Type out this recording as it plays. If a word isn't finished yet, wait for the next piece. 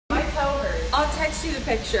I'll text you the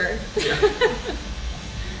picture.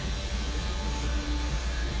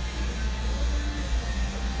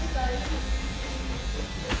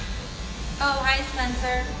 Oh, hi,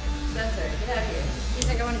 Spencer. Spencer, get out of here. He's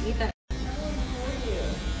like, I want to eat that.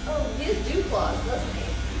 Oh, he has dew claws, doesn't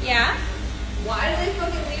he? Yeah? Why do they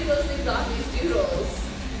fucking leave those things on these doodles?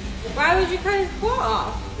 Why would you cut his claw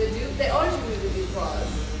off? They always remove the dew claws.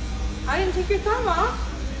 I didn't take your thumb off.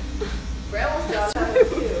 Grandma's got that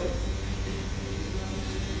one too.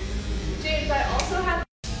 James, I also have.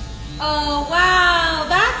 Oh, wow.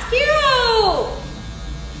 That's cute.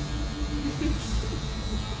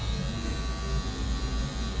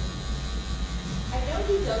 I know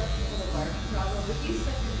he does have a barking problem, but he's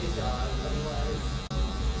such a good dog otherwise.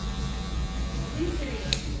 He's pretty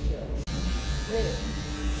cute. Really?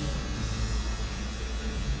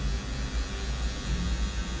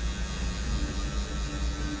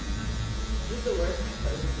 This is the worst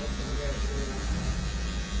present gift I've ever seen.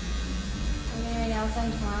 I'm getting my nails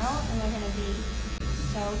done tomorrow, and they're going to be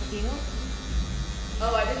so cute.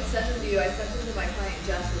 Oh, I didn't send them to you. I sent them to my client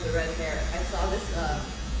Jess with the red hair. I saw this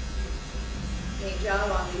paint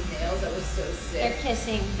job on these nails that was so sick. They're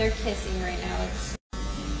kissing. They're kissing right now. It's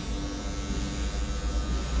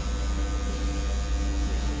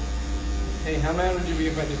Hey, how mad would you be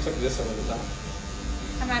if I just took this over the top?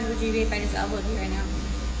 how mad would you be if I just elbowed you right now?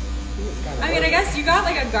 It's kind of I mean, I guess you got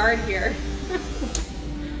like a guard here.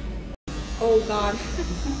 Oh God.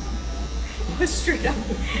 A straight up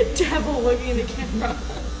devil looking in the camera.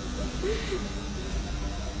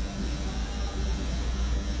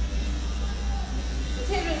 This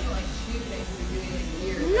hair doesn't like toothpaste for doing it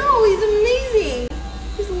weird. No, he's amazing.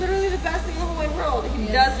 He's literally the best thing in the whole wide world. He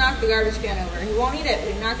does knock the garbage can over. He won't eat it,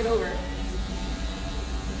 but he knock it over.